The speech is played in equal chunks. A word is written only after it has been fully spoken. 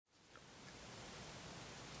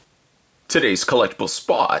Today's collectible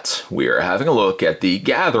spot, we are having a look at the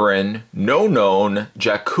Gathering Nonon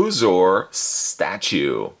Jakuzure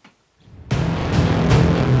statue.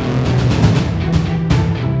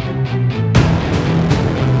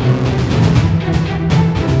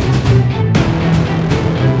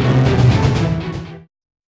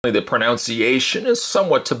 The pronunciation is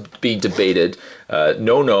somewhat to be debated.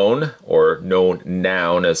 Nonon, or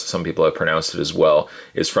Nonon, as some people have pronounced it as well,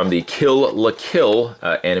 is from the Kill la Kill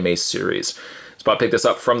anime series. Spot picked this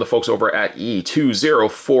up from the folks over at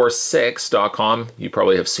e2046.com. You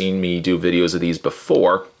probably have seen me do videos of these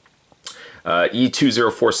before.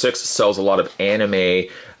 E2046 sells a lot of anime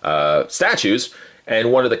statues,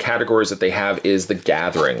 and one of the categories that they have is the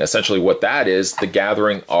Gathering. Essentially what that is, the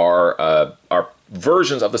Gathering are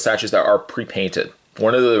versions of the statues that are pre-painted.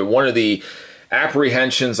 One of the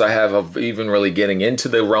apprehensions I have of even really getting into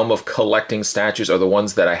the realm of collecting statues are the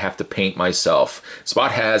ones that I have to paint myself.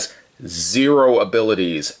 Spot has zero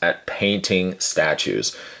abilities at painting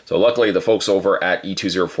statues. So luckily the folks over at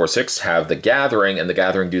E2046 have the Gathering, and the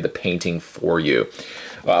Gathering do the painting for you.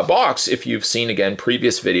 Box, if you've seen, again,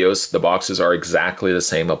 previous videos, the boxes are exactly the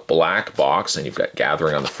same, a black box, and you've got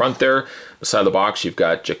Gathering on the front there. Beside the box, you've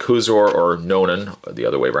got Jakuzure, or Nonon, the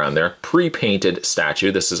other way around there, pre-painted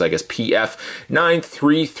statue. This is, I guess,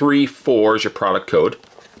 PF9334 is your product code.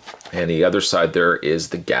 And the other side there is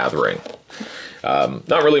the Gathering.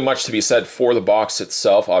 Not really much to be said for the box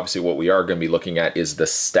itself. Obviously, what we are going to be looking at is the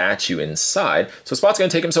statue inside. So Spot's going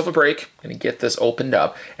to take himself a break and get this opened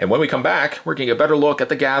up. And when we come back, we're going to get a better look at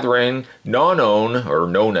the Gathering Nonon, or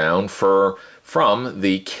Nonon, from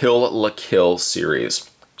the Kill la Kill series.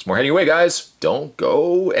 So more heading away, guys. Don't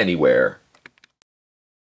go anywhere.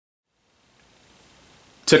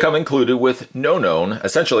 To come included with Nonon,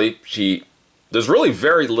 essentially, there's really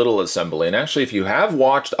very little assembly, and actually if you have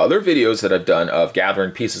watched other videos that I've done of Gathering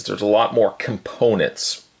pieces, there's a lot more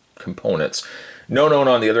components. Nonon,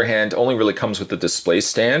 on the other hand, only really comes with the display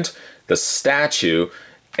stand, the statue,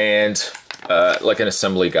 and like an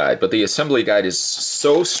assembly guide. But the assembly guide is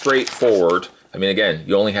so straightforward. I mean, again,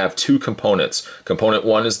 you only have two components. Component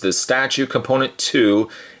one is the statue, component two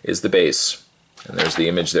is the base. And there's the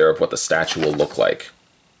image there of what the statue will look like.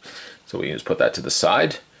 So we can just put that to the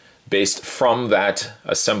side. Based from that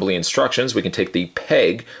assembly instructions, we can take the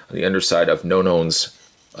peg on the underside of Nonon's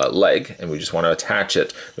leg, and we just want to attach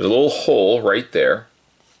it. There's a little hole right there,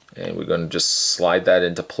 and we're going to just slide that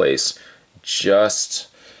into place just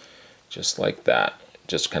like that.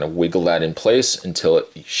 Just kind of wiggle that in place until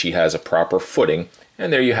she has a proper footing,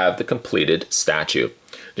 and there you have the completed statue.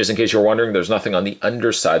 Just in case you're wondering, there's nothing on the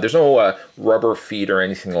underside. There's no rubber feet or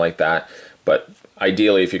anything like that, but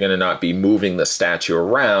ideally, if you're going to not be moving the statue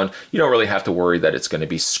around, you don't really have to worry that it's going to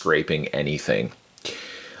be scraping anything.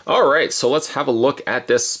 All right, so let's have a look at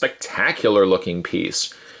this spectacular looking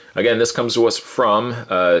piece. Again, this comes to us from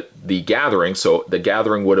the Gathering, so the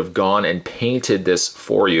Gathering would have gone and painted this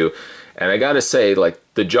for you. And I gotta say, like,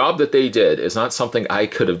 the job that they did is not something I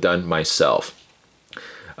could have done myself.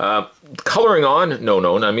 Coloring on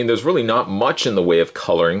Nonon, I mean, there's really not much in the way of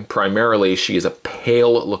coloring. Primarily, she is a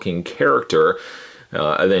pale looking character.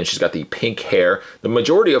 And then she's got the pink hair. The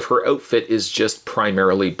majority of her outfit is just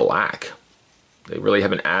primarily black. They really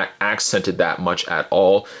haven't accented that much at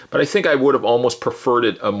all, but I think I would have almost preferred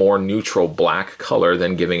it a more neutral black color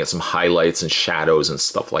than giving it some highlights and shadows and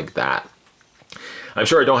stuff like that. I'm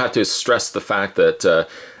sure I don't have to stress the fact that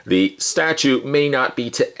the statue may not be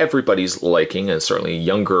to everybody's liking, and certainly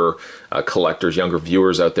younger collectors, younger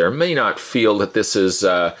viewers out there may not feel that this is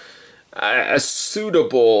a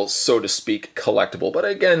suitable, so to speak, collectible. But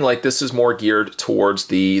again, like, this is more geared towards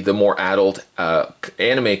the more adult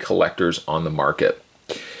anime collectors on the market.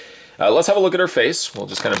 Let's have a look at her face. We'll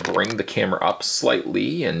just kind of bring the camera up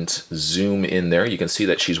slightly and zoom in there. You can see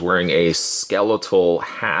that she's wearing a skeletal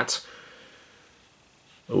hat.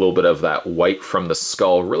 A little bit of that white from the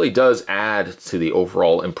skull really does add to the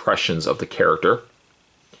overall impressions of the character.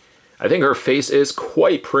 I think her face is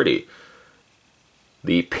quite pretty.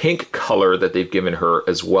 The pink color that they've given her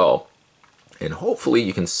as well, and hopefully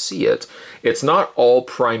you can see it. It's not all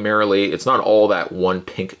that one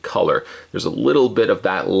pink color. There's a little bit of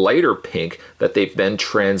that lighter pink that they've then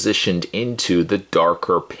transitioned into the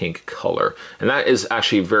darker pink color. And that is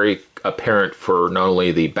actually very apparent for not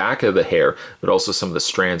only the back of the hair, but also some of the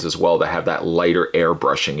strands as well that have that lighter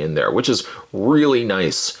airbrushing in there, which is really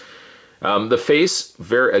nice. The face,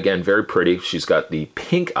 again, very pretty. She's got the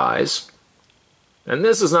pink eyes. And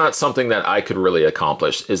this is not something that I could really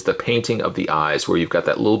accomplish, is the painting of the eyes, where you've got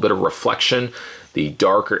that little bit of reflection The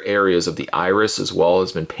darker areas of the iris as well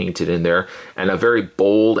has been painted in there, and a very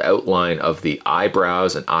bold outline of the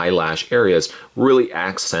eyebrows and eyelash areas really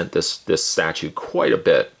accent this statue quite a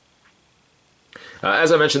bit.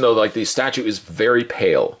 As I mentioned though, like the statue is very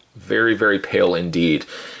pale, very, very pale indeed.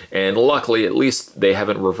 And luckily, at least they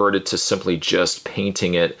haven't reverted to simply just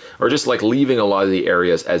painting it or just like leaving a lot of the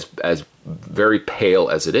areas as very pale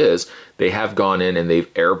as it is. They have gone in and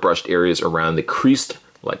they've airbrushed areas around the creased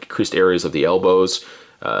areas of the elbows,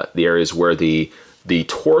 the areas where the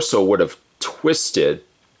torso would have twisted,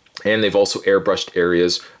 and they've also airbrushed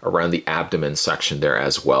areas around the abdomen section there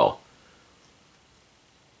as well.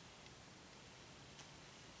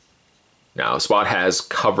 Now, Spot has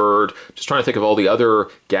covered, just trying to think of all the other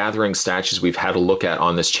Gathering statues we've had a look at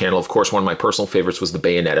on this channel. Of course, one of my personal favorites was the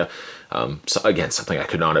Bayonetta. So again, something I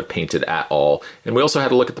could not have painted at all. And we also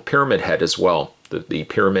had a look at the Pyramid Head as well. The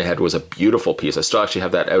Pyramid Head was a beautiful piece. I still actually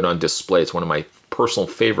have that out on display. It's one of my personal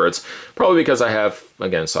favorites, probably because I have,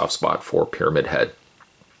 again, a soft spot for Pyramid Head.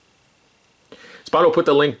 Spot will put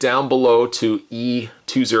the link down below to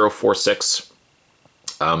E2046.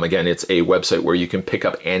 Again, it's a website where you can pick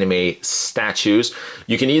up anime statues.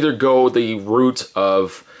 You can either go the route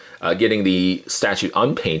of getting the statue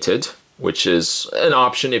unpainted, which is an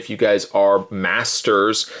option if you guys are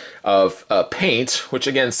masters of paint, which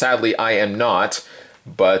again, sadly, I am not.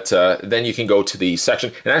 But then you can go to the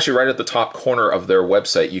section, and actually right at the top corner of their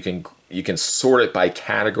website, you can sort it by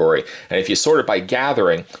category. And if you sort it by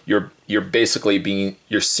gathering, you're basically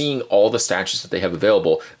you're seeing all the statues that they have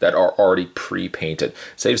available that are already pre-painted.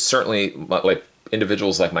 Saves certainly like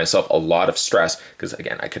individuals like myself a lot of stress, because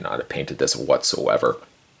again, I could not have painted this whatsoever.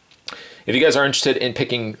 If you guys are interested in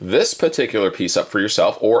picking this particular piece up for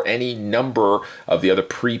yourself or any number of the other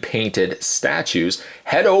pre-painted statues,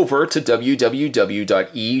 head over to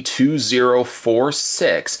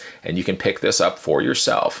www.e2046 and you can pick this up for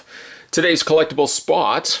yourself. Today's collectible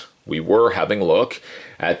spot, we were having a look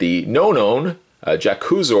at the Nonon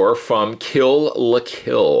Jakuzure from Kill la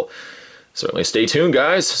Kill. Certainly stay tuned,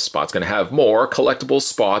 guys. Spot's going to have more collectible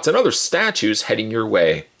spots and other statues heading your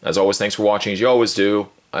way. As always, thanks for watching as you always do.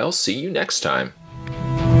 I'll see you next time.